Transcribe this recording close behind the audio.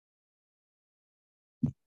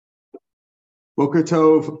Boker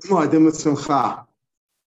Tov, Moadim L'Simcha.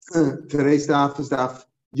 Today's daf is daf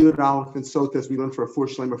Yud Aleph and Sota, as we learn for a four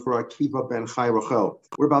shlema for Akiva ben Chai Rachel.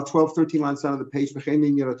 We're about 12, 13 lines down on the page.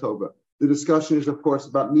 The discussion is, of course,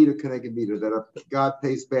 about Mida Keneged Mida, that God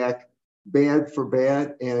pays back bad for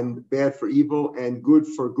bad and bad for evil and good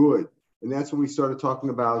for good. And that's what we started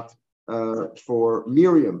talking about for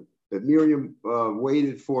Miriam, that Miriam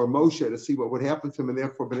waited for Moshe to see what would happen to him, and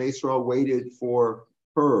therefore Bnei Israel waited for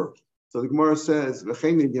her. So the Gemara says,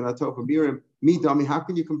 Miriam, Midami, how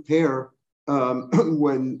can you compare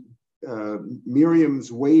when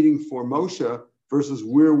Miriam's waiting for Moshe versus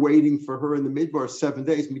we're waiting for her in the Midbar 7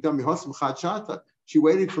 days? Midami Hasam Chad Shata. She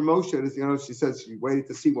waited for Moshe, she says she waited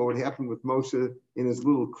to see what would happen with Moshe in his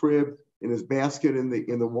little crib, in his basket in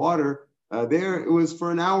the water. There it was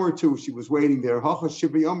for an hour or two. She was waiting there. Here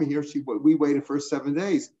we waited for 7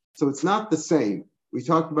 days. So it's not the same. We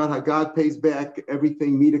talked about how God pays back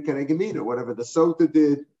everything Mida Keneged Mida, whatever the Sota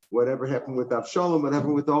did, whatever happened with Avshalom, what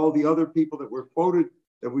happened with all the other people that were quoted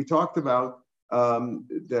that we talked about, all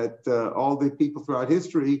the people throughout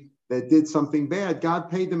history that did something bad, God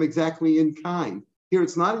paid them exactly in kind. Here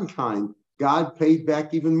it's not in kind. God paid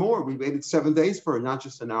back even more. We waited 7 days for it, not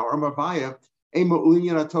just an hour. So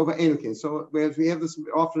as we have this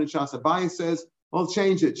often in Shas, Abaya says, well,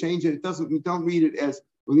 change it. We don't read it as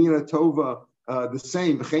Ulina Tova, the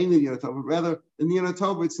same, rather in the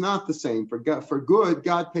Tova, it's not the same. For good,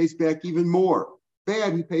 God pays back even more.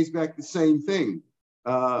 Bad, He pays back the same thing,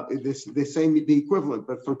 the equivalent.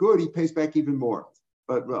 But for good, He pays back even more.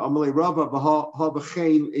 But Amalei Rava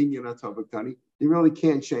you really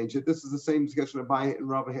can't change it. This is the same discussion Abaye and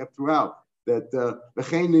Rava have throughout. That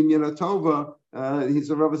v'chein in Tova,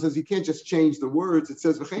 Rava says you can't just change the words. It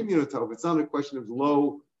says v'chein in Tova. It's not a question of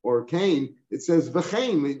lo or kain. It says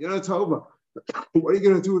v'chein in Tova. What are you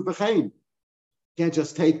going to do with v'chein? You can't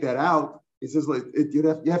just take that out. It says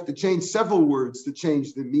you have to change several words to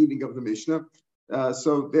change the meaning of the Mishnah.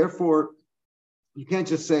 So therefore, you can't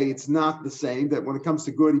just say it's not the same. That when it comes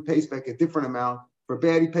to good, He pays back a different amount. For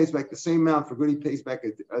bad, He pays back the same amount. For good, He pays back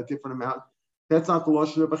a different amount. That's not the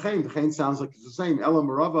lashon of v'chein. V'chein sounds like it's the same. Ela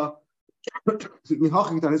Merava. That's what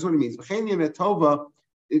it means. V'chein Tova.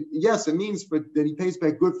 Yes, it means that He pays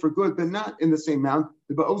back good for good, but not in the same amount.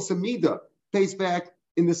 The ba'osa mida pays back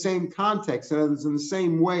in the same context, and it's in the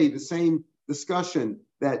same way, the same discussion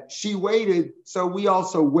that she waited, so we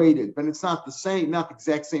also waited, but it's not the same, not the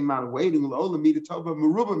exact same amount of waiting. In other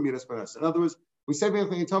words, we say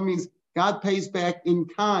everything Tova means God pays back in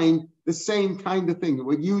kind the same kind of thing.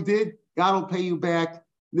 What you did, God will pay you back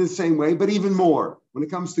the same way, but even more. When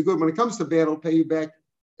it comes to good, when it comes to bad, He'll pay you back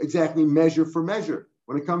exactly measure for measure.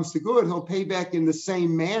 When it comes to good, He'll pay back in the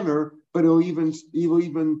same manner, but He'll even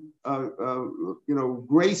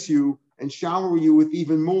grace you and shower you with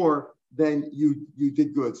even more than you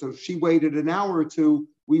did good. So she waited an hour or two.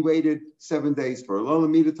 We waited 7 days for her. Lola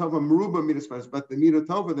Mida Tova, Meruba Mida Tova, but the Mida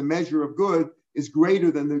Tova, the measure of good, is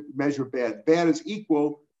greater than the measure of bad. Bad is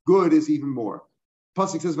equal. Good is even more.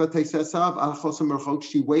 Pasuk says,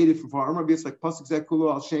 she waited from far. It's like Pasuk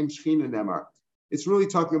Zekulo al Shem Shechina Nemar. It's really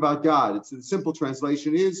talking about God. It's the simple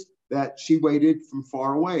translation is that she waited from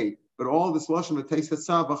far away. But all this lashon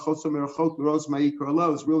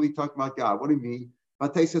is really talking about God. What do you mean?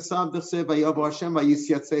 Hashem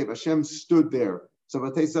stood there. So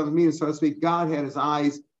means, so to speak, God had His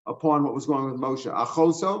eyes upon what was going on with Moshe.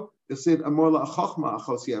 Achoso, the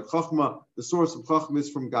source of chachma is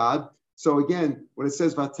from God. So again, when it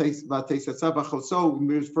says we're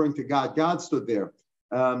referring to God. God stood there.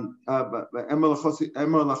 You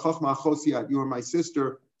are my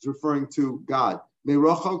sister is referring to God. From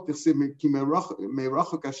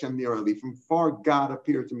far God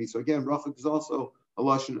appeared to me. So again, Rachok is also a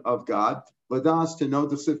lashon of God. Ladas, to know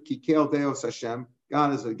Hashem.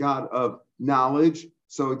 God is a God of knowledge.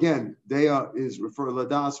 So again,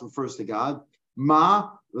 Ladas refers to God.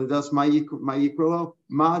 Ma Ladas Mayikrolo.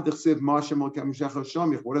 Ma Dechsiv Mashem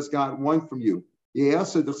Elkem. What does God want from you?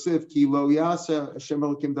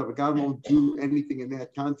 God won't do anything in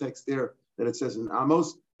that context there that it says in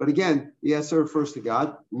Amos. But again, Yasa refers to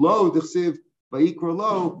God. Lo Dechsiv Vayikra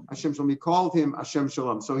Lo Hashem Shalom. He called him Hashem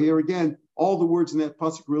Shalom. So here again, all the words in that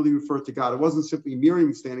pasuk really refer to God. It wasn't simply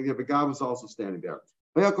Miriam standing there, but God was also standing there.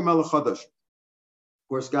 Of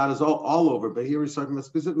course, God is all over, but here he's talking about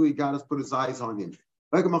specifically God has put His eyes on him.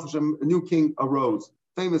 A new king arose.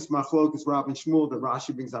 Famous machlokas Rav and Shmuel that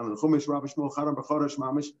Rashi brings down in the Chumash. Rav and Shmuel Chadam b'chodesh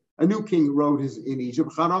mamish. A new king rode in Egypt.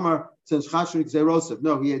 Chadamar says Chashon Gzerosef.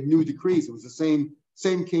 No, he had new decrees. It was the same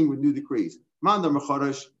king with new decrees. Mandam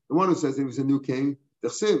b'chodesh. The one who says he was a new king. The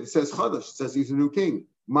Chsiv says Chodesh. Says he's a new king.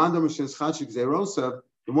 Mandam says Chashon Gzerosef.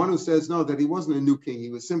 The one who says no, that he wasn't a new king, he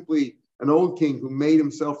was simply an old king who made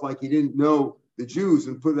himself like he didn't know the Jews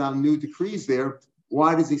and put out new decrees there.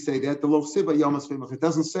 Why does he say that? It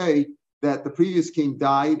doesn't say that the previous king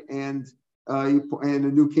died and a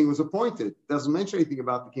new king was appointed. It doesn't mention anything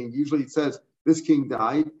about the king. Usually it says this king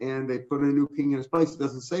died and they put a new king in his place. It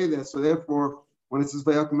doesn't say that. So therefore, when it says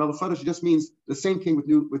Vayakim Melech Chadash, it just means the same king with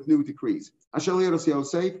new decrees.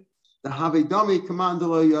 The Havedami commanded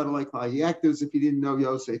he acted as if he didn't know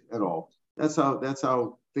Yosef at all. That's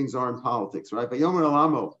how things are in politics, right? And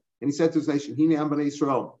he said to his nation,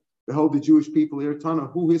 Israel, behold the Jewish people here,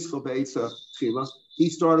 who is he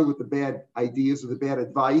started with the bad ideas or the bad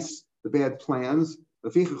advice, the bad plans.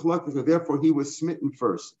 Therefore, he was smitten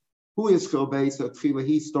first. Who is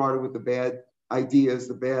he started with the bad ideas,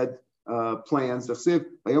 the bad plans.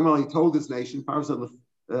 He told his nation,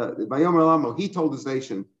 he told his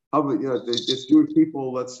nation, this Jewish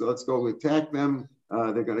people, let's go attack them.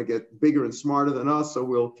 They're going to get bigger and smarter than us, so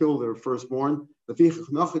we'll kill their firstborn.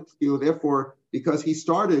 Therefore, because he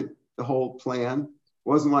started the whole plan, it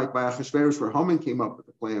wasn't like by Achashverosh where Haman came up with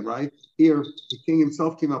the plan, right? Here, the king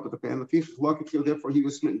himself came up with the plan. Therefore, he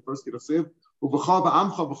was smitten first.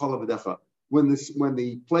 When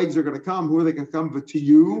the plagues are going to come, who are they going to come? But to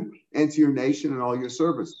you and to your nation and all your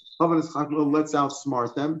servants. Let's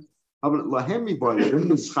outsmart them.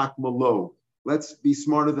 Let's be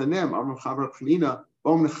smarter than them. Let's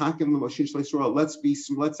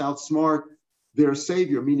outsmart their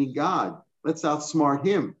savior, meaning God. Let's outsmart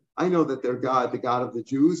him. I know that they're God, the God of the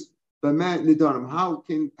Jews. But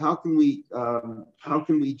how can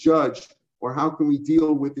we judge or how can we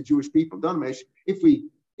deal with the Jewish people? If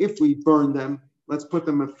we burn them, let's put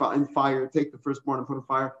them in fire, take the firstborn and put in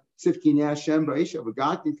fire. But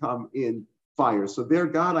God can come in fire. So their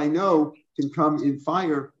God, I know, can come in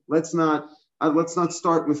fire. Let's not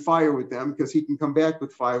start with fire with them because he can come back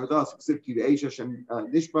with fire with us.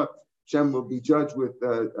 Hashem will be judged with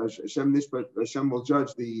Hashem Nishpat. Hashem will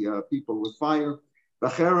judge the people with fire.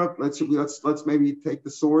 Let's maybe take the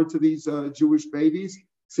sword to these Jewish babies.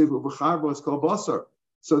 It's called basar.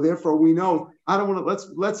 So therefore, we know I don't want to.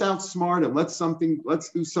 Let's outsmart him. Let's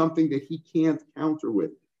do something that he can't counter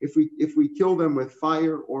with. If we kill them with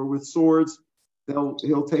fire or with swords,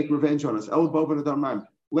 he'll take revenge on us.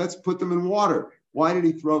 Let's put them in water. Why did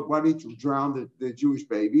he drown the Jewish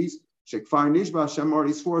babies? He's not going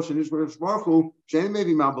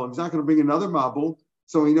to bring another Mabul.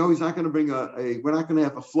 So we know he's not going to bring we're not going to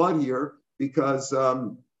have a flood here because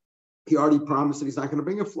he already promised that he's not going to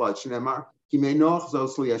bring a flood. That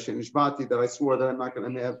I swore that I'm not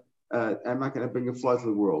going to bring a flood to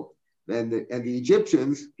the world. And the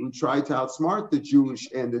Egyptians who tried to outsmart the Jewish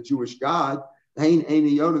and the Jewish God, they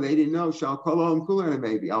didn't know.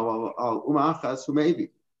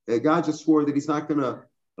 God just swore that he's not going to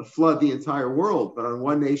flood the entire world, but on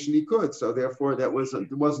one nation he could. So therefore, it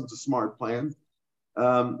wasn't a smart plan.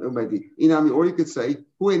 Maybe. Or you could say,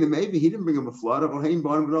 maybe he didn't bring him a flood. He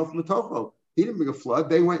didn't bring a flood.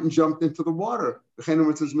 They went and jumped into the water.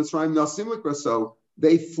 So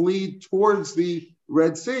they fled towards the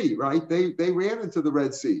Red Sea, right? They ran into the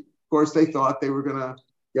Red Sea. Of course, they thought they were going to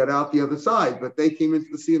get out the other side, but they came into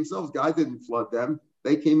the sea themselves. God didn't flood them.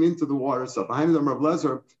 They came into the water. So behind them, Rav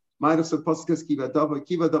Lezer might have said, when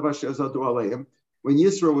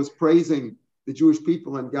Yisro was praising the Jewish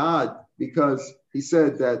people and God, because he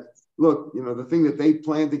said that, look, the thing that they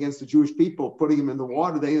planned against the Jewish people, putting them in the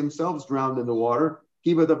water, they themselves drowned in the water.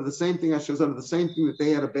 The same thing, the same thing that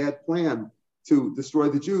they had a bad plan to destroy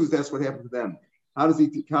the Jews, that's what happened to them. How does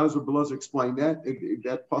Rabbi Elazar explain that?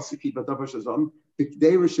 That pasuk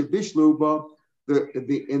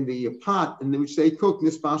in the pot in which they cooked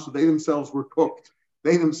nispashal, they themselves were cooked.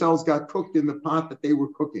 They themselves got cooked in the pot that they were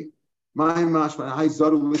cooking. Why does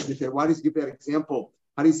he give that example?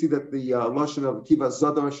 How do you see that the lashon of kiva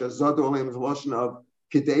zador shazadu olam is a lashon of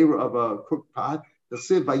kedera of a cooked pot? The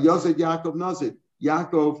siv by Yozed Yaakov Nazid.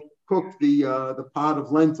 Yaakov cooked the pot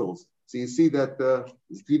of lentils. So you see that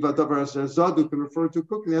kiva davar shazadu can refer to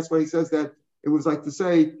cooking. That's why he says that it was like to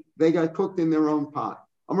say they got cooked in their own pot.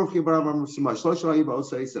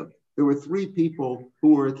 There were three people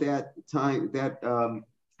who were at that time, that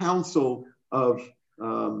council of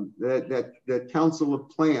that council of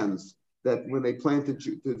plans, that when they planned to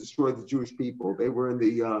destroy the Jewish people, they were in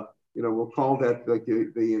the we'll call that like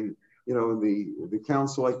the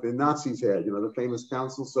council like the Nazis had, the famous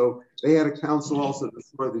council. So they had a council also to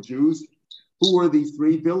destroy the Jews. Who were these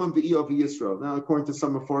three? Bilam, Ve'iyov, Yisro. Now, according to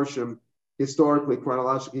some Mefarshim, historically,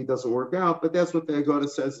 chronologically, it doesn't work out, but that's what the Haggadah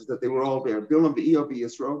says, is that they were all there. Bilam, Ve'iyov,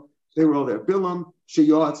 Yisro. They were all there. Bilam,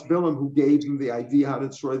 Sheyatz, Bilam, who gave them the idea how to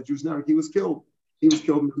destroy the Jews. Now he was killed. He was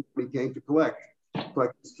killed when he came to collect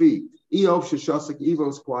his fee. Eov Shashasik, Evo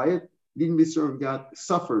was quiet. Didn't be served,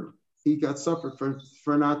 suffered. He got suffered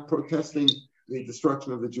for not protesting the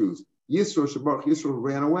destruction of the Jews. Yisro Shabarach, Yisro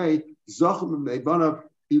ran away. Zachim Banav,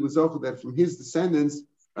 he was over that from his descendants,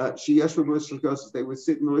 they would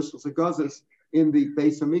sit in the Lishlas Gazas in the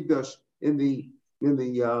Beis Hamikdash, in the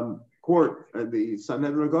court, the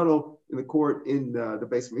Sanhedrin Gadol, in the court in the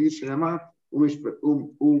Beis Hamikdash.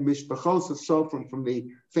 So from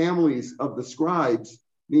the families of the scribes,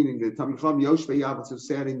 meaning the Talmid Chacham Yoshvei Yavetz, who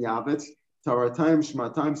sat in Yavetz, Taratayim,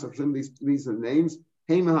 Shmatayim, so these are the names.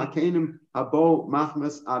 Hema Hakenim, Habo,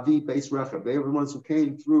 Machmas, Avi, Beis Rechav. They were the ones who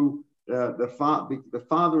came through the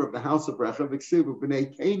father of the house of Rechav, Eksivu,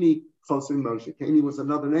 B'nai Keni, Chosin Moshe. Keni was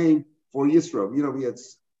another name for Yisro. You know, we had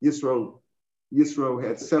Yisro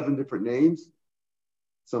had 7 different names.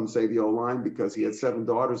 Some say the old line because he had 7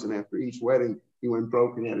 daughters, and after each wedding, he went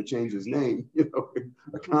broke and had to change his name. You know,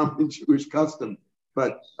 a common Jewish custom.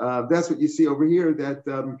 But that's what you see over here, that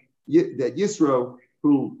Yisro,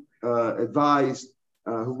 who advised,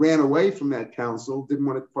 who ran away from that council, didn't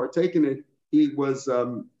want to partake in it. He was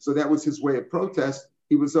so that was his way of protest.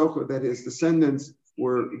 He was zocher that his descendants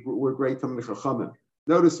were great Talmidei Chachamim.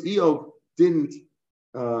 Notice Eov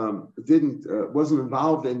wasn't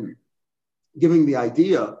involved in giving the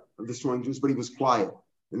idea of destroying Jews, but he was quiet,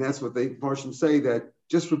 and that's what they Parshim say, that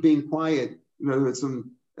just for being quiet, you know, it's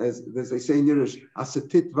as they say in Yiddish,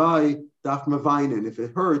 asetit vai daf mavainen. If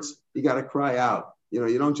it hurts, you got to cry out. You know,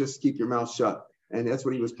 you don't just keep your mouth shut, and that's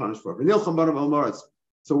what he was punished for.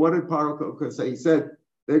 So what did Paro say? He said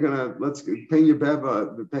they're gonna pay your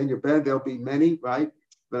bed. There'll be many, right?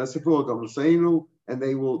 And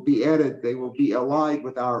they will be added. They will be allied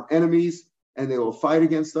with our enemies, and they will fight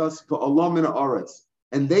against us.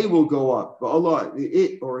 And they will go up.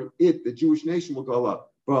 The Jewish nation will go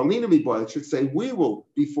up. It should say we will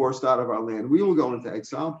be forced out of our land. We will go into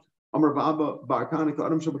exile. Some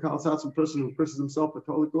person who curses himself, he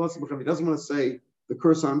doesn't want to say the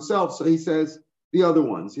curse on himself, so he says the other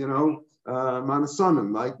ones, you know, my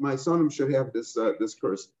sonim should have this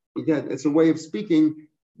curse. Again, it's a way of speaking,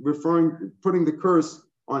 putting the curse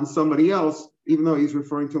on somebody else, even though he's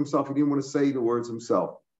referring to himself. He didn't want to say the words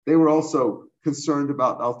himself. They were also concerned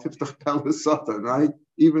about al tiftach pel Satan, right?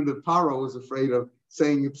 Even the Paro was afraid of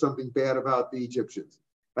saying something bad about the Egyptians.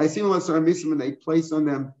 I see and they placed on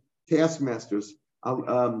them taskmasters.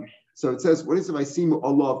 So it says, what is it? I see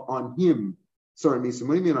Allah on him. Sorry, Misa,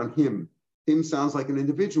 what do you mean on him? Him sounds like an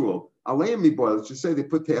individual. Aleim miboy, let's just say they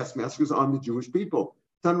put taskmasters on the Jewish people.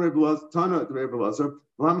 They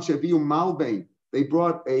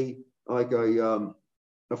brought a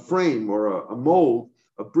frame or a mold,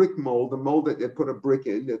 a brick mold, a mold that they put a brick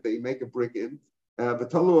in, that they make a brick in. They hung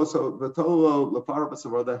it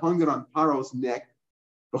on Paro's neck.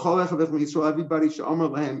 Everybody,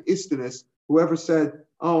 whoever said,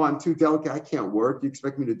 oh, I'm too delicate, I can't work, you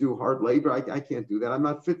expect me to do hard labor, I can't do that, I'm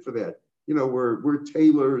not fit for that. You know, we're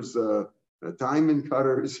tailors, diamond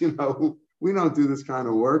cutters, you know, we don't do this kind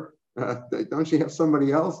of work. Don't you have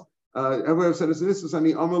somebody else? Everyone said, this is on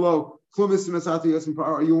the Amalo,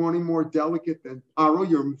 are you any more delicate than Paro?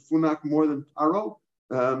 You're funak more than Paro?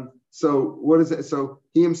 So what is it? So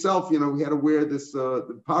he himself, you know, he had to wear this,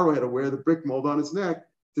 Paro had to wear the brick mold on his neck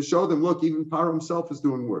to show them, look, even Paro himself is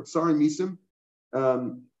doing work. Sorry, Misim,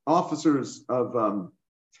 officers of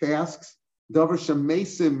tasks, Davar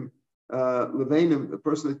Shemesim Levanim, the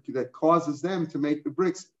person that causes them to make the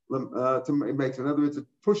bricks, to make. In other words, it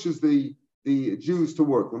pushes the Jews to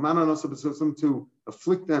work. To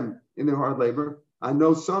afflict them in their hard labor. I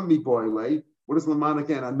know some miboile. What is Laman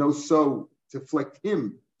again? I know so to afflict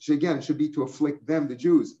him. Again, should be to afflict them, the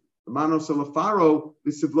Jews. Lamano Salafaro,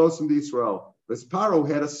 the Sivlosim de Israel. This Paro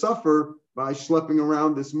had to suffer by schlepping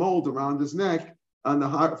around this mold around his neck on the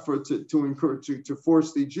hard to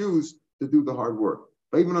force the Jews to do the hard work.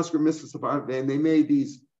 But even Oscar and they made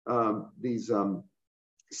these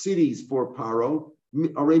cities for Paro.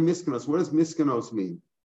 Array Miskanos. What does Miskanos mean?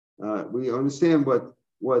 We understand what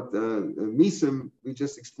Misim we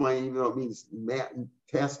just explained, even though it means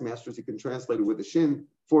taskmasters. You can translate it with a shin,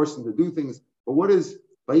 force them to do things. But what is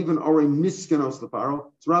even Array Miskanos the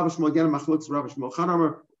Paro? It's Rav Shmuel again. Machlok Rav Shmuel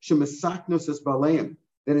Chanamer Shemasaknos es Baleim,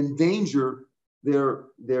 that endanger their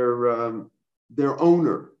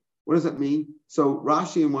owner. What does that mean? So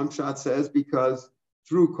Rashi in one shot says because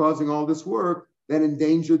through causing all this work, that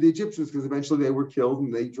endangered the Egyptians because eventually they were killed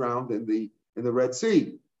and they drowned in the Red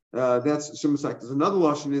Sea. That's Shemasaknos. Another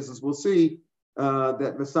lashon is, as we'll see,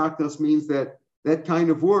 that Masaknos means that kind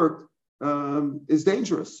of work is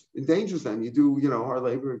dangerous. Endangers them. You do, hard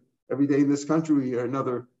labor every day in this country. We hear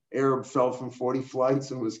another Arab fell from 40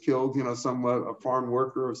 flights and was killed. A foreign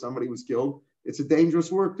worker or somebody was killed. It's a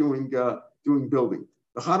dangerous work doing building.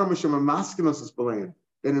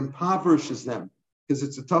 That impoverishes them because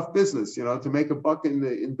it's a tough business. To make a buck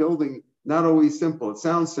in building, not always simple. It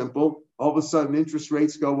sounds simple. All of a sudden, interest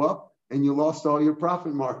rates go up and you lost all your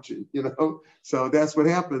profit margin. So that's what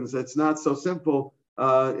happens. It's not so simple.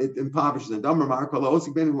 It impoverishes them.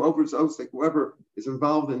 Whoever is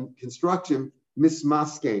involved in construction,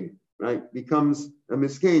 mismaskein, right, becomes a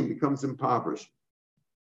miskein, becomes impoverished.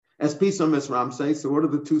 As Pitom as Ramses, so what are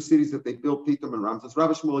the two cities that they built, Pitom and Ramses?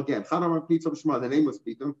 Rabbi Shmuel again. The name was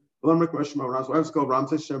Pitom. Why was it called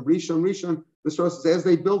Ramses? Rishon. The source says as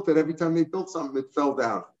they built it, every time they built something, it fell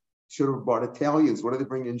down. Should have bought Italians. What do they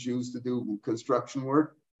bring in Jews to do construction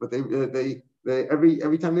work? But they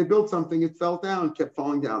every time they built something, it fell down, kept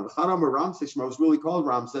falling down. The Charam or Ramses was really called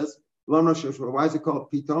Ramses. Why is it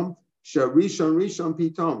called Pitom? Rishon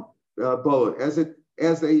Pitom.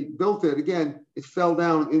 As they built it again, it fell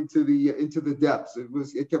down into the depths.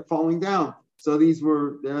 It kept falling down. So these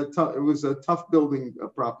were it was a tough building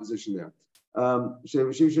proposition there. So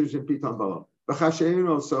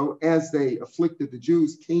as they afflicted the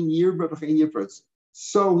Jews,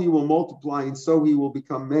 so he will multiply and so he will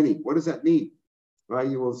become many. What does that mean? Right?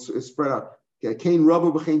 You will spread out. Cain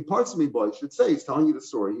Rabba b'chein parts me boy. Should say he's telling you the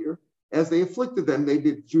story here. As they afflicted them,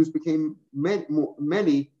 Jews became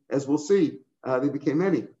many, as we'll see. They became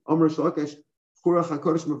many. Hashem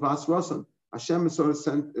sort of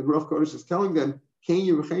sent Ruach Kodesh is telling them,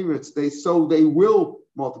 they will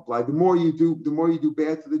multiply. The more you do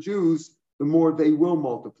bad to the Jews, the more they will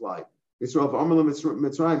multiply.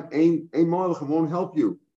 Mitzrayim won't help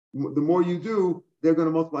you. The more you do, they're going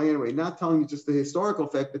to multiply anyway. Not telling you just the historical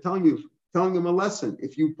fact, but telling them a lesson.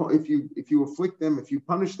 If you afflict them, if you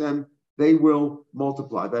punish them, they will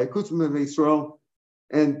multiply.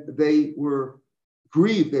 And they were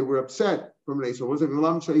grieved, they were upset from Israel. Was it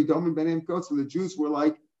so the Jews were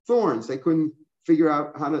like thorns. They couldn't figure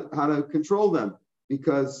out how to control them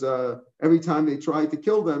because every time they tried to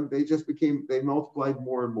kill them, they multiplied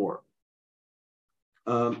more and more.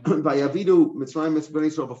 And they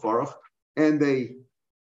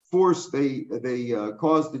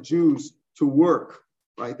caused the Jews to work,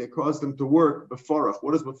 right? They caused them to work befarach.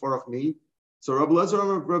 What does befarach mean? So Rabbi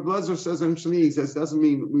Lezer says in Shani, he says doesn't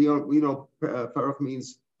mean we know parach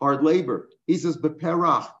means hard labor. He says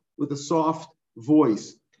beperach with a soft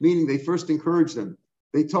voice, meaning they first encouraged them.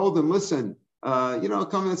 They told them, listen,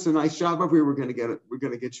 come, it's a nice job over here. We're going to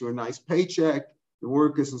get you a nice paycheck. The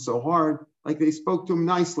work isn't so hard. Like they spoke to him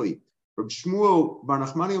nicely. Rabbi Shmuel Bar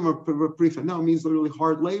Nachmani no, it means literally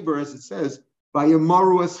hard labor, as it says by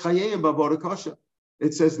Yamaru es chayim b'avoda kasha.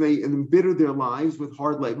 It says they embittered their lives with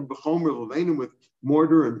hard labor, with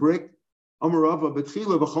mortar and brick.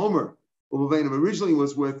 Originally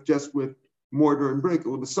was just with mortar and brick.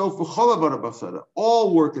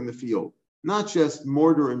 All work in the field, not just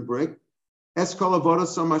mortar and brick. And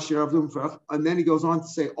then he goes on to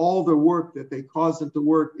say all the work that they caused them to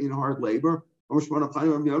work in hard labor.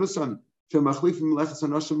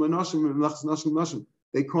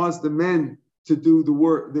 They caused the men to do the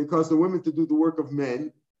work. They caused the women to do the work of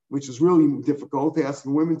men, which is really difficult. They asked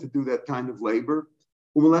the women to do that kind of labor.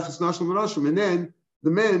 And then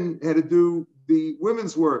the men had to do the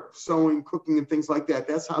women's work, sewing, cooking, and things like that.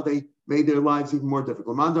 That's how they made their lives even more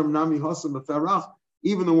difficult.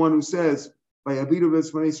 Even the one who says by Abidu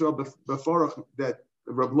B'Farach that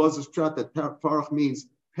Rav Lozer's pshat that Farach means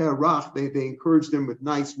perach, they encouraged them with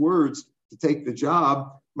nice words to take the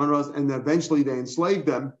job, and eventually they enslaved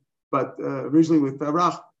them. But originally with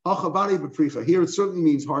Perach, here it certainly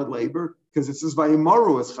means hard labor because it says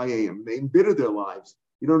Vayimaru es chayim. They embitter their lives.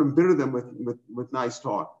 You don't embitter them with nice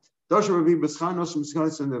talk. And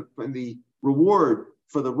the reward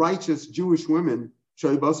for the righteous Jewish women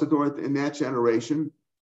in that generation,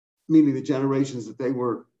 meaning the generations that they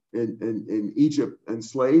were in Egypt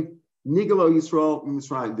enslaved, Nigalo Yisrael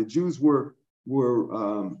Mitzrayim. The Jews were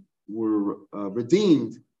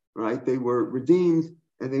redeemed, right? They were redeemed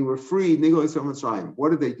and they were freed. Nigalo Yisrael Mitzrayim.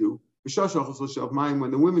 What did they do?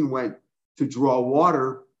 When the women went to draw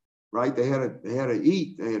water, right? They had to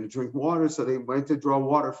eat, they had to drink water, so they went to draw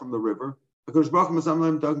water from the river.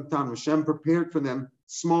 Hashem prepared for them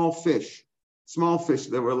small fish.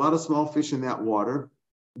 There were a lot of small fish in that water.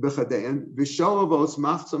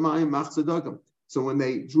 So when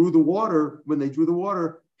they drew the water,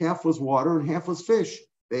 half was water and half was fish.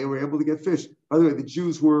 They were able to get fish. By the way, the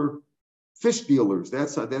Jews were fish dealers.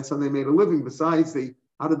 That's how they made a living. Besides,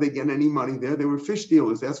 how did they get any money there? They were fish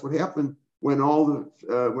dealers. That's what happened when the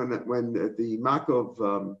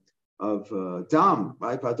Makov dam,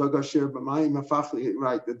 right? Right,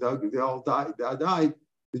 they all died.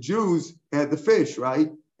 The Jews had the fish,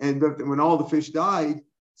 right? And when all the fish died,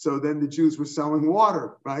 so then the Jews were selling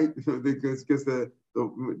water, right? because the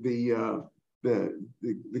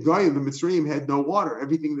guy in the Mitzrayim had no water.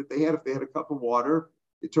 Everything that they had, if they had a cup of water,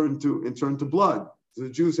 it turned to blood. So the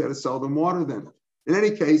Jews had to sell them water then. In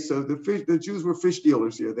any case, so the Jews were fish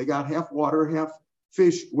dealers here. They got half water, half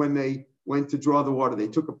fish when they went to draw the water. They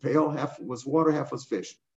took a pail, half was water, half was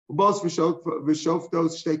fish. Both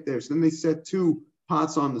those steak there. So then they set two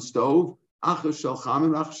pots on the stove,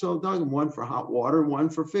 one for hot water, one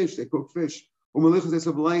for fish. They cooked fish. And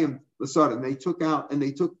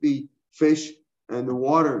they took the fish and the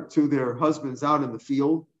water to their husbands out in the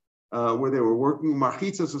field where they were working.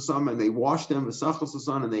 And they washed them,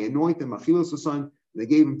 and they anoint them, and they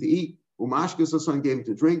gave them to eat. Gave them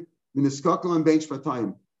to drink.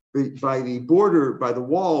 By the border, by the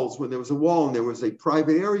walls, when there was a wall and there was a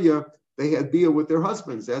private area, they had beer with their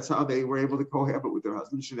husbands. That's how they were able to cohabit with their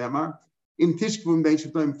husbands. If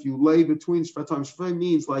you lay between shvatim,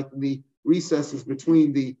 means like the recesses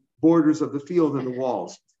between the borders of the field and the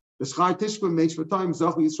walls. The schar tishkum makes shvatim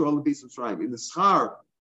zachu Yisrael lebis Mitzrayim. In the schar,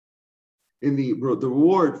 in the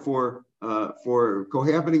reward for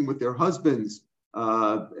cohabiting with their husbands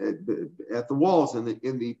at the walls and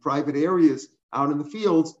in the private areas out in the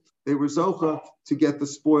fields, they were zocha to get the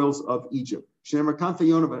spoils of Egypt. The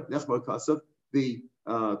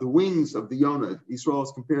wings of the Yonah, Israel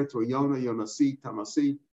is compared to a Yonah, Yonasi,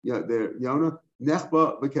 Tamasi, the Yonah.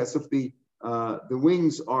 Nechba, because of the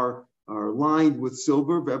wings are lined with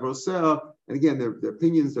silver, and again, their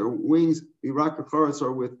pinions, their wings, the Irakacharas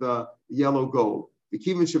are with yellow gold. The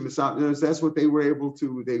Kivin Shemisabros, that's what they were able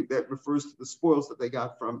to, that refers to the spoils that they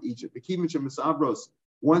got from Egypt. The Kivin Shemisabros,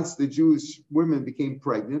 once the Jewish women became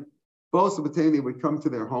pregnant, both of the time they would come to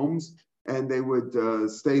their homes and they would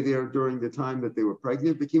stay there during the time that they were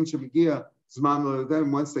pregnant. Then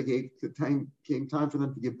once came time for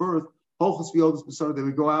them to give birth, they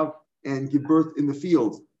would go out and give birth in the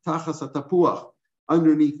fields.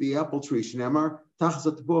 Underneath the apple tree. Shnemar,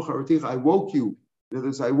 I woke you. In other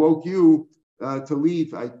words, I woke you to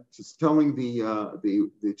leave. I was telling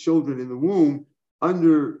the children in the womb,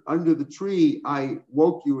 under the tree, I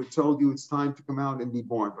woke you and told you it's time to come out and be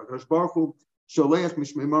born.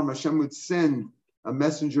 Hashem would send a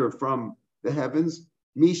messenger from the heavens,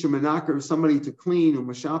 Misha Menakar, somebody to clean,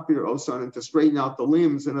 Mashapir Osan, and to straighten out the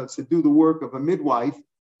limbs and to do the work of a midwife,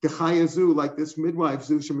 like this midwife,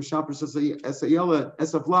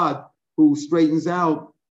 Esavlad, who straightens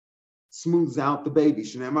out, smooths out the baby.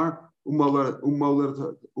 Shnemar,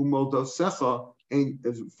 and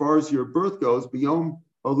as far as your birth goes, beyond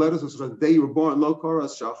the day you were born,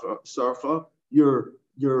 your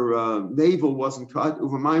navel wasn't cut,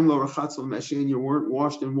 and you weren't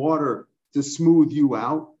washed in water to smooth you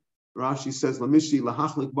out. Rashi says, to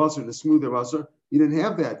smooth the basar. You didn't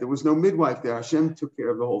have that. There was no midwife there. Hashem took care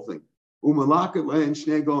of the whole thing.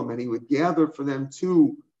 And he would gather for them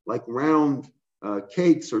two like round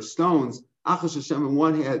cakes or stones. And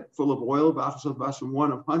one had full of oil, and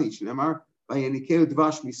one of honey.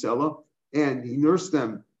 And he nursed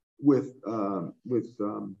them with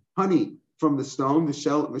honey from the stone, the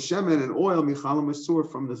shemen and oil, from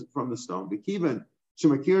the stone. The kivan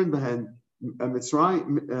shemakirin behen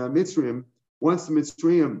Mitzrayim. Once the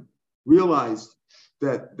Mitzrayim realized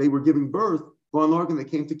that they were giving birth, they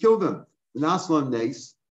came to kill them. The Naslan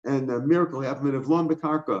Nes, and a miracle happened of Lon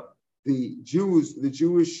Bekarka. The Jewish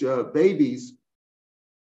babies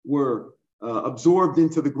were absorbed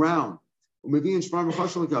into the ground. But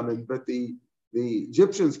the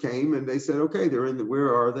Egyptians came and they said, okay,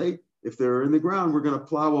 where are they? If they're in the ground, we're going to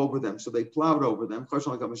plow over them. So they plowed over them. Al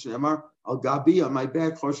Gabi, on my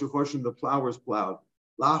back, the plowers plowed.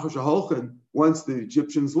 Once the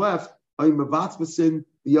Egyptians left, they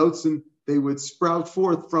would sprout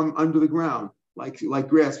forth from under the ground, like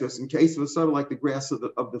grass, just in case it was sort of like the grass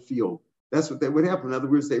of the field. That's what they would happen. In other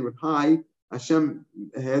words, they would hide. Hashem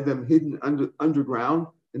had them hidden underground,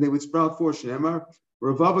 and they would sprout forth. Shnemar,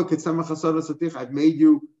 I've made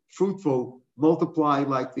you fruitful, multiply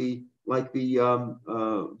like the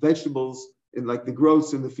vegetables and like the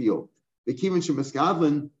growths in the field. The Kivin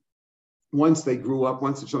Shemaskadlin, once the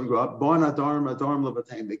children grew up,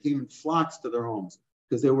 they came in flocks to their homes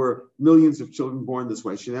because there were millions of children born this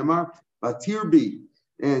way. Shnemar, Batirbi,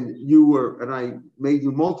 and I made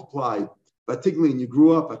you multiply. Batigli, and you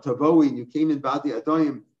grew up. Atavoi, and you came in Badi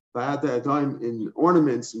Adayim in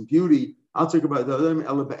ornaments and beauty. I'll talk about the Adayim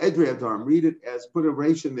Ela Ba'edri Adarm. Read it as put a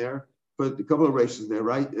ration there. Put a couple of rations there,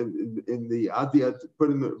 right? In the Adiyat, put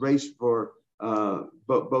in the race for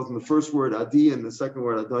both in the first word adi and the second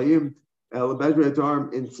word adayim.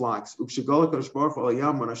 In flocks.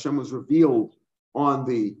 When Hashem was revealed on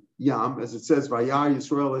the Yam, as it says, Vayar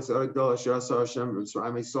Yisrael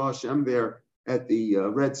I saw Hashem there at the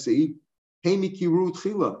Red Sea.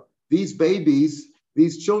 These babies,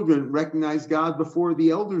 these children recognized God before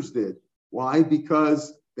the elders did. Why?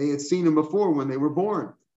 Because they had seen him before when they were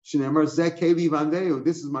born.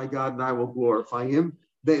 This is my God and I will glorify him.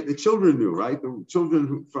 The children knew, right? The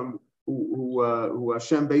children who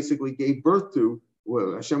Hashem basically gave birth to,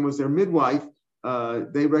 Hashem was their midwife,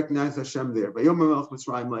 they recognized Hashem there. And the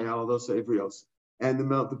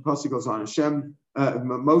pasuk goes on, Hashem,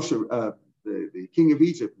 Moshe, the king of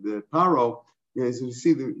Egypt, the Paro, as you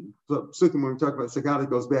see the psukim when we talk about Sagat, it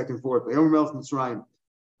goes back and forth. He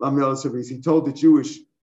told the Jewish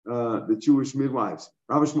midwives.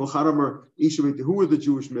 Who were the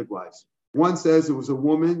Jewish midwives? One says it was a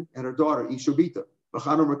woman and her daughter, Ishobita.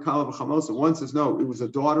 One says no, it was a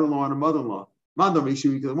daughter-in-law and a mother-in-law.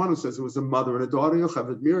 The one who says it was a mother and a daughter,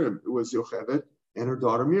 Yocheved Miriam. It was Yocheved and her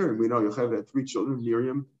daughter Miriam. We know Yocheved had 3 children,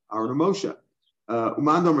 Miriam, Aaron, and Moshe. The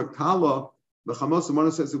one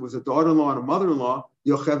who says it was a daughter-in-law and a mother-in-law,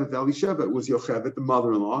 Yocheved Elisheva. It was Yocheved, the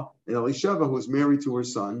mother-in-law, and Elisheva, who was married to her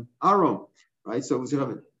son, Aaron. Right? So it was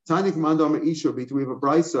Yocheved. We have a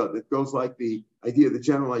brisa that goes like the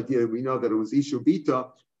general idea. We know that it was Ishobita,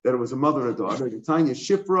 that it was a mother and a daughter. Tanya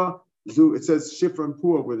Shifra, Zu, it says Shifra and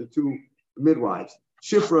Pua were the 2 midwives.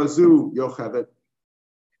 Shifra Zu Yocheved.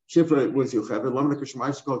 Shifra was Yocheved. Lamna Kishmai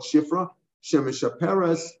is called Shifra.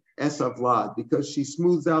 Shemishaperes Esavlad, because she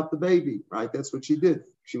smooths out the baby, right? That's what she did.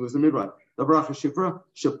 She was the midwife. Davracha Shifra,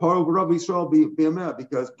 Shaparo Rabbi Yisrael B'Yameh,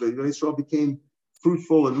 because Israel became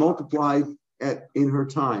fruitful and multiplied in her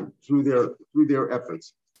time through their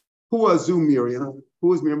efforts. Hua Zu Miriam.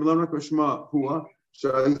 Who is Miriam? Lamna Kishma Hua. She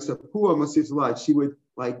would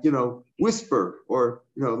whisper or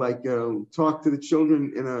talk to the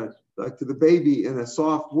children to the baby in a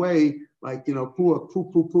soft way, poo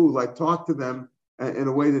poo poo, like talk to them in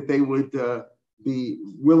a way that they would be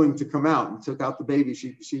willing to come out, and took out the baby.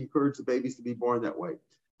 She encouraged the babies to be born that way.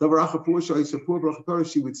 She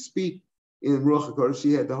would speak in Ruach HaKodesh.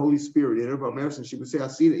 She had the Holy Spirit in her. And she would say, I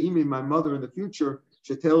see that my mother in the future,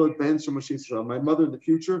 my mother in the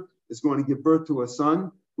future is going to give birth to a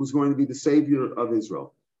son who's going to be the savior of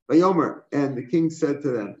Israel. Vayomer, and the king said to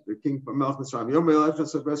them, the king from Melech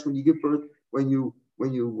Mitzrayim, when you give birth, when you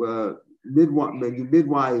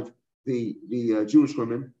midwife the Jewish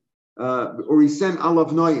women, or he sent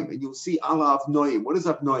Alav Noim, and you'll see Alav Noim. What is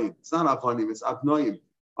Avnoim? It's not Avanim, it's Avnoim.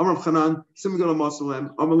 Amar Chanan, Simgal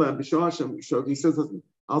Mosalem, Amalem, Bishasham, he says, listen,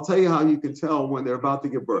 I'll tell you how you can tell when they're about to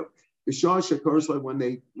give birth. Bishasham, when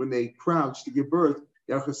they crouch to give birth,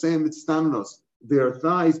 their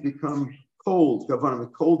thighs become cold,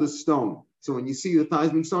 cold as stone. So when you see the thighs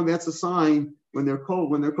being stone, that's a sign when they're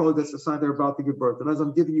cold. That's a sign they're about to give birth. And as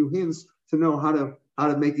I'm giving you hints to know how to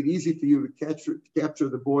make it easy for you to capture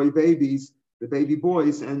the baby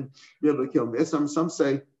boys, and be able to kill them. Some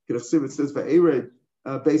say, it says Va'ered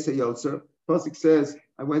Beis Yotzer. Pasuk says,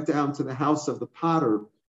 I went down to the house of the potter.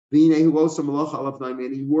 And he's working alav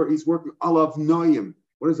noyim.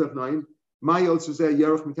 What is avnoyim?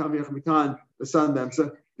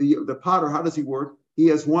 The potter, how does he work? He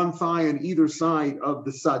has one thigh on either side of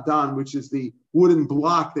the sadan, which is the wooden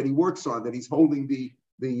block that he works on, that he's holding the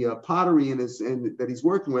pottery and that he's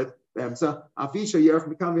working with. The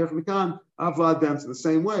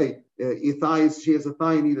same way, she has a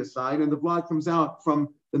thigh on either side, and the blood comes out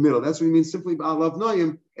from the middle. That's what he means simply by alav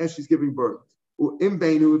noyim, as she's giving birth.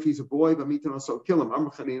 If he's a boy, so kill him.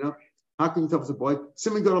 How can you tell if it's a boy?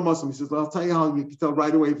 Simon go to Muslim. He says, well, I'll tell you how you can tell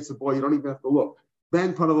right away if it's a boy. You don't even have to look.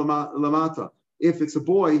 Ben lamata. If it's a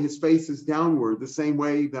boy, his face is downward, the same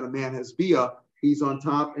way that a man has bia. He's on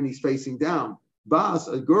top and he's facing down. Bas,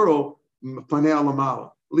 a girl, panel lamala.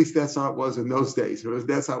 At least that's how it was in those days.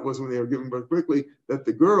 That's how it was when they were giving birth quickly, that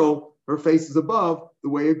the girl, her face is above the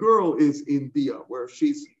way a girl is in bia, where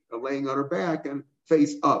she's laying on her back and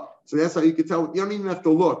face up. So that's how you can tell. You don't even have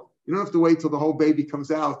to look. You don't have to wait till the whole baby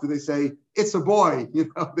comes out. Do they say it's a boy?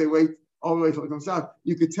 They wait all the way till it comes out.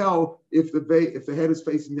 You could tell if the head is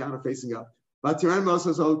facing down or facing up. But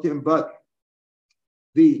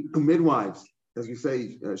the midwives, as we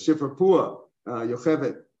say, Shifra Pua,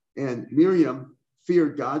 Yocheved, and Miriam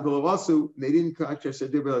feared God. They didn't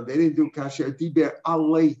do kasher diber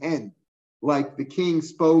alehen, like the king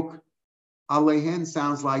spoke. Alehen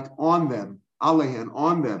sounds like on them. Alehen,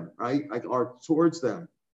 on them, right? Like or towards them.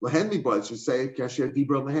 Lehen mibad should say kasher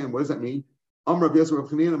diber lehen. What does that mean?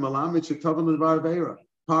 Pasuk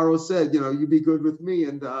Paro said, you be good with me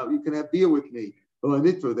and you can have beer with me. They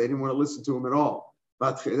didn't want to listen to him at all.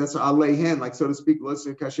 But that's a lay hand, like so to speak. He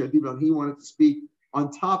wanted to speak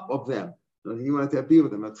on top of them. So he wanted to have beer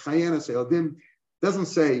with them. Doesn't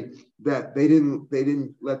say that they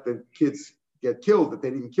didn't let the kids get killed, that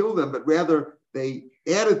they didn't kill them, but rather they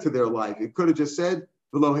added to their life. It could have just said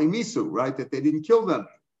below misu, right? That they didn't kill them.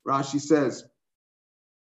 Rashi says,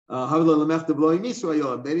 they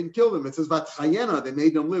didn't kill them. It says Vatchayena, they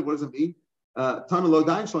made them live. What does it mean?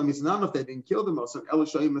 Tanalodain means not if they didn't kill them.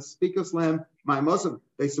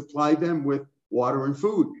 They supplied them with water and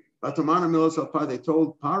food. They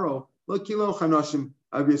told Paro, look, kilo chanoshim.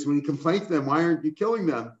 Obviously, when he complained to them, why aren't you killing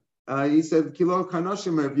them? He said, kilo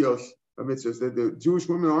chanoshim ervios. The Jewish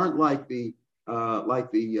women aren't like the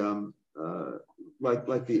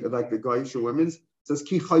Goyish women. It says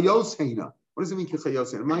ki chayos heina. What does it mean ki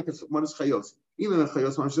chayos heina? What is chayos? Even the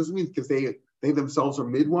chayos doesn't mean because they themselves are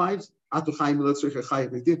midwives.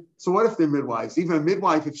 So what if they're midwives? Even a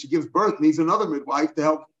midwife, if she gives birth, needs another midwife to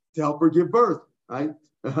help her give birth, right?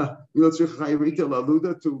 To help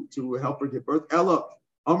her give birth. Ella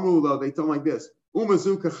Amrullah, they tell like this.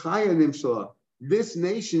 This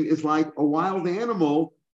nation is like a wild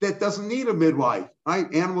animal that doesn't need a midwife,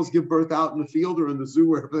 right? Animals give birth out in the field or in the zoo,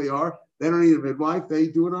 wherever they are. They don't need a midwife. They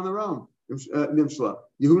do it on their own. Nimshla.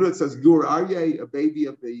 Yehuda says Gur Aryeh, a baby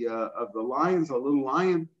of the lions, a little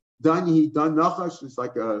lion. Danyi Dan Nachash is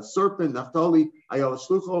like a serpent. Naphtali Ayala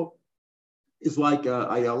Shlucho is like a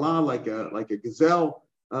Ayala, like a gazelle,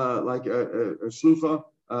 like a shlucha.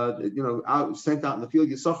 Sent out in the field.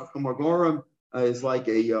 Yisachar Kamargoram is like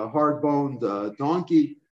a hard-boned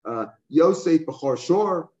donkey. Yosef Bechor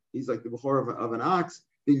Shor, he's like the Bechor of an ox.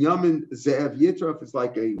 Binyamin Ze'ev Yitraf is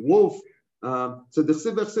like a wolf. So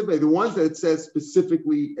the ones that it says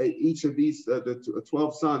specifically each of these, the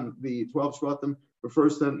 12 son, the 12 shvatim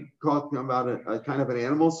refers to them talking about a kind of an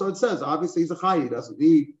animal. So it says obviously he's a chay, he doesn't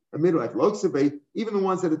need a midwife. Even the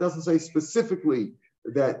ones that it doesn't say specifically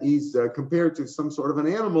that he's compared to some sort of an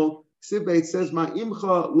animal. It says Ma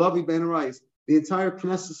imcha lavi ben arais. The entire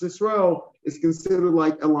Knesset Israel is considered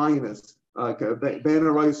like a lioness. Ben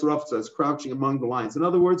arais rafza is crouching among the lions. In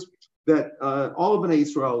other words, that all of Bnei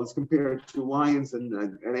Israel is compared to lions and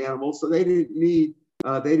animals, so they didn't need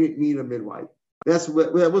a midwife. That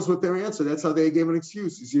was what their answer. That's how they gave an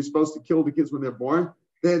excuse. Is you're supposed to kill the kids when they're born?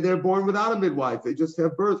 They're born without a midwife. They just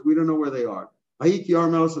have birth. We don't know where they are.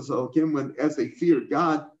 When as they feared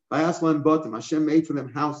God, by Aslan Batim, Hashem made for them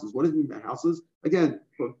houses. What does it mean by houses? Again,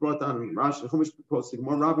 brought down in Rashi, Chumash, posting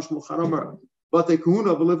more Rabbi Shmuel Charamar. But they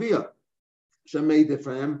Kahuna Levia. Hashem made it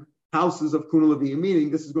for them houses of Kuna Levia, meaning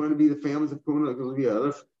this is going to be the families of Kuna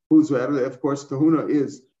Levia. Who's of course Kahuna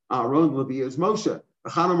is Aaron, Levia is Moshe.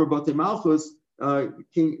 Chanamar Bate Malchus,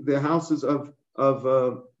 the houses of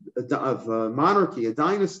monarchy, a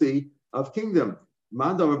dynasty of kingdom.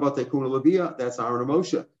 Mandar Bate Kuna Levia, that's Aaron and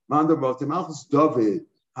Moshe. Mandar Bate Malchus, David.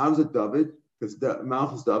 How is it David? Because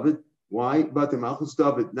Malchus David. Why? Bate Malchus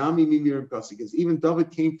David. Nami mi Miriam Kasi. Because even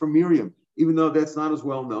David came from Miriam. Even though that's not as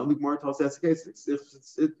well known, the Gemara tells that's the case. As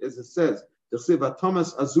it says,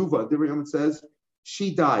 Thomas Azuva, Diriam says,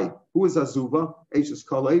 she died. Who is Azuva? Ashes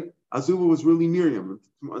Kalev. Azuva was really Miriam.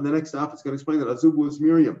 On the next stop, it's going to explain that Azuva was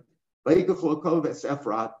Miriam. And he took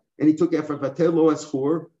Ephraim, Vatelo as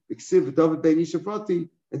Chur, David Ben Ishafati,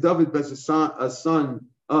 and David was a son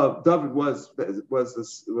of David was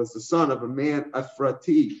the son of a man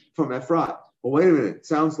Ephrati from Ephrat. Well, wait a minute. It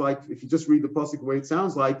sounds like if you just read the pasuk, the way it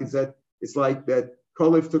sounds like is that it's like that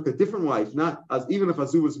Kalev took a different wife, not as even if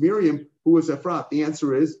Azu was Miriam, who was Ephrat. The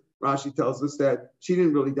answer is Rashi tells us that she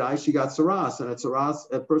didn't really die; she got saras, and at saras,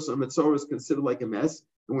 a person of mitzvah is considered like a mess.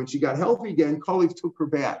 And when she got healthy again, Kalev took her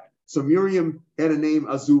back. So Miriam had a name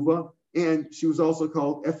Azuva, and she was also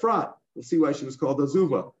called Ephrat. We'll see why she was called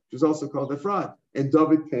Azuva. She was also called Ephrat, and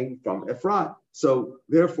David came from Ephrat. So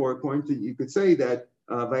therefore, according to you could say that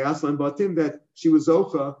Vayaslan Batim that she was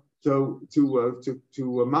Zocha to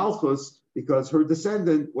Malchus because her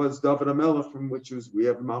descendant was David HaMelech, from which we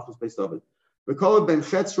have Malchus based David. The Kalev ben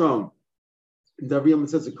Chetzron, David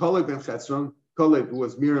says the Kalev ben Chetzron, Kalev who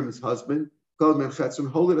was Miriam's husband, Kalev ben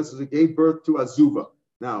Chetzron, hold it as he gave birth to Azuva.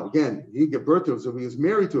 Now again, he gave birth to Azuva. He was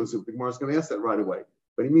married to Azuva. The Gemara is going to ask that right away.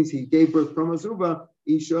 But it means he gave birth from Azuva,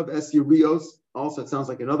 Ishav Es Yerios. Also, it sounds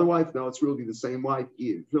like another wife. No, it's really the same wife.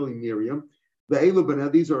 It's really Miriam. The Elu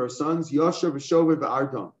Ben, these are her sons, Yasha, Veshove,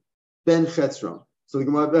 Ve'ardam, Ben Chetzron. So the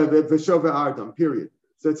Gemara, Veshove, Ve'ardam, period.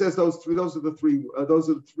 So it says those are the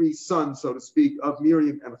three sons, so to speak, of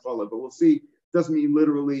Miriam and Chalev. But we'll see, it doesn't mean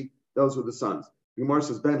literally those were the sons. The Gemara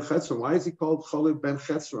says Ben Chetzron. Why is he called Chalev Ben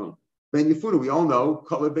Chetzron? Ben Yefuna, we all know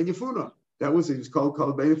Chalev Ben Yefuna. That was, he was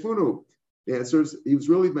called Ben Yefunu. The answer is, he was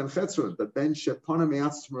really Ben Chetzron, but Ben Shepana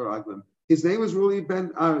Me'atzis Meraglim. His name was really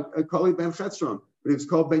Kalev Ben Chetzron, but he was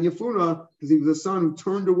called Ben Yefuna because he was a son who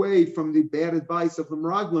turned away from the bad advice of the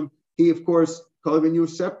Meraglim. He, of course, Kalev Ben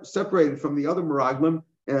Yefuna separated from the other Meraglim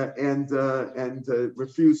and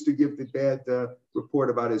refused to give the bad report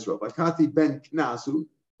about Israel. Vakati Ben Knazu.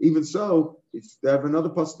 Even so, they have another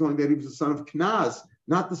pasuk going that he was the son of Knaz,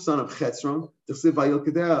 not the son of Chetzron.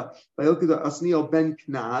 Vayilkadeh Asniel Ben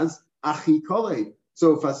Knaz Achi Kalev.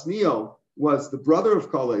 So if Asniel was the brother of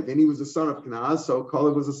Kalev and he was the son of Knaz, so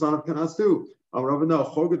Kalev was the son of Knaz too.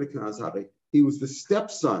 He was the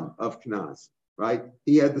stepson of Knaz, right?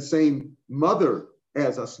 He had the same mother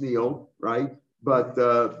as Asniel, right? But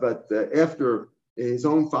after his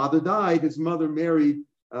own father died, his mother married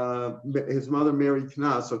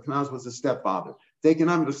Knaz, so Knaz was a stepfather. Taken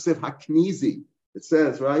on the Siv Haknizi, it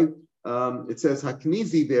says, right? It says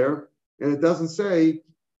Haknizi there, and it doesn't say,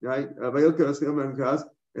 right?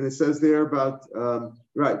 And it says there about,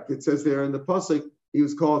 right? It says there in the pasuk he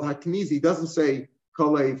was called Haknizi. It doesn't say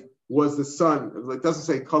Kalev was the son. It doesn't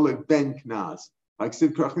say Kalev ben Knaz. Like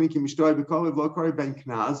Siv Krachni ki Mishtoy beKalev lo Kari ben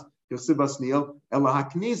Knaz.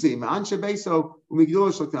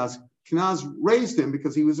 Knaz raised him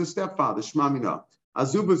because he was a stepfather. Shmamina.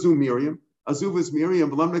 Azuba zu Miriam. Azuba is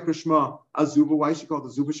Miriam. Azuba. Why is she called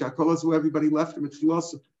Azuba? Shakolazu. Everybody left her.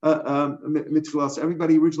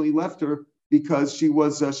 Everybody originally left her because she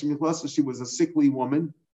was a sickly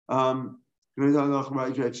woman. As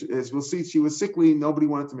we'll see, she was sickly. Nobody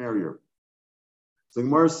wanted to marry her. So the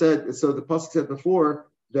Gemara said. So the pasuk said before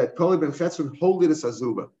that Kalev ben Chetzron holed as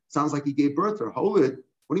Azuba. Sounds like he gave birth to her. Holed.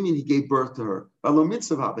 What do you mean he gave birth to her?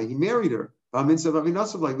 He married her. He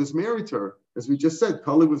was married to her. As we just said,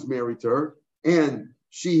 Kalev was married to her, and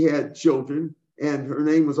she had children, and her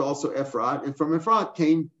name was also Ephrat, and from Ephrat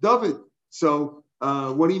came David. So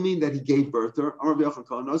what do you mean that he gave birth to her?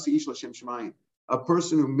 A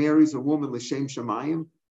person who marries a woman l'shem shemayim,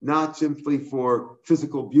 not simply for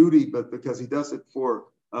physical beauty, but because he does it for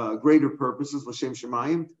greater purposes, l'shem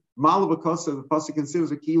shemayim. Malabakosa, the pasuk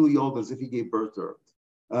considers a kilu yolda as if he gave birth to her.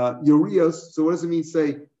 Urias, so what does it mean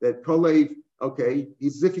say that Kalev, okay,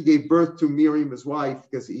 it's as if he gave birth to Miriam, his wife,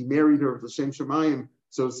 because he married her with L'Shem Shemayim,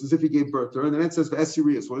 so it's as if he gave birth to her. And then it says,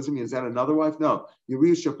 Urias, what does it mean? Is that another wife? No.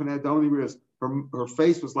 Urias, her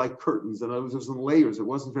face was like curtains, and it was in layers. It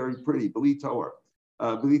wasn't very pretty. Belitoar.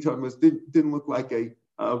 Belitoar didn't look like a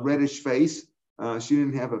reddish face. She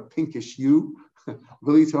didn't have a pinkish hue.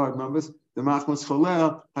 Belitoar, remember? The Machmas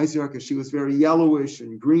Cholel, she was very yellowish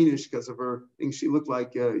and greenish because of her thing. She looked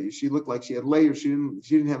like she had layers. She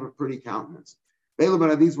didn't have a pretty countenance.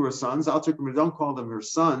 These were her sons. Don't call them her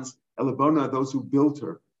sons. Elabona, those who built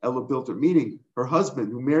her. Ella built her, meaning her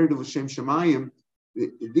husband who married L'Shem Shemayim.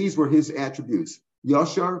 These were his attributes.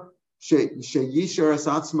 Yashar sheyishar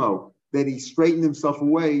esatzmo, that he straightened himself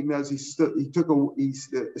away as he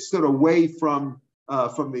stood away from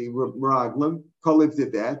the Meraglim. Kalev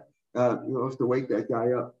did that. You have to wake that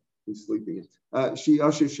guy up. He's sleeping.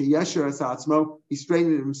 He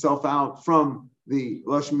straightened himself out from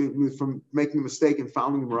making a mistake and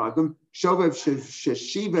following the Meraglim.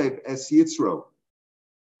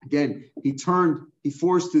 Again, he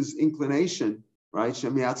forced his inclination, right?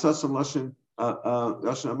 In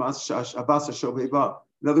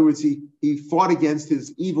other words, he fought against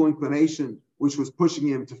his evil inclination, which was pushing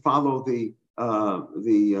him to follow the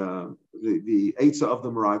Eitzah of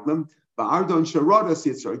the Meraglim. Ba'ardon Sharada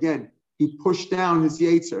Yitzhar. Again, he pushed down his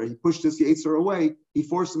Yitzhar. He pushed his Yitzhar away. He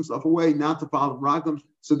forced himself away not to follow the Meraglim.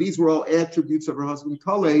 So these were all attributes of her husband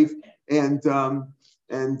Kalev, and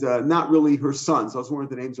not really her sons. Those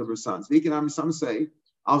weren't the names of her sons. Some say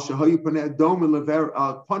Al Shahayu Paneh Dom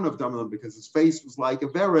Pun of Dom, because his face was like a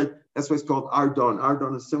vered. That's why it's called Ardon.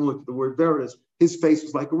 Ardon is similar to the word vered. His face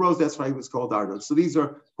was like a rose. That's why he was called Ardon. So these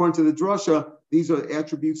are, according to the drasha, these are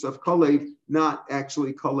attributes of Kalev, not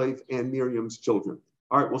actually Kalev and Miriam's children.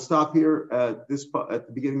 All right, we'll stop here at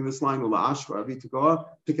the beginning of this line.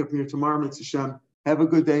 Pick up here tomorrow. Mitzvah Shem. Have a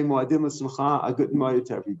good day. Moadim l'simcha. A good night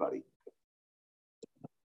to everybody.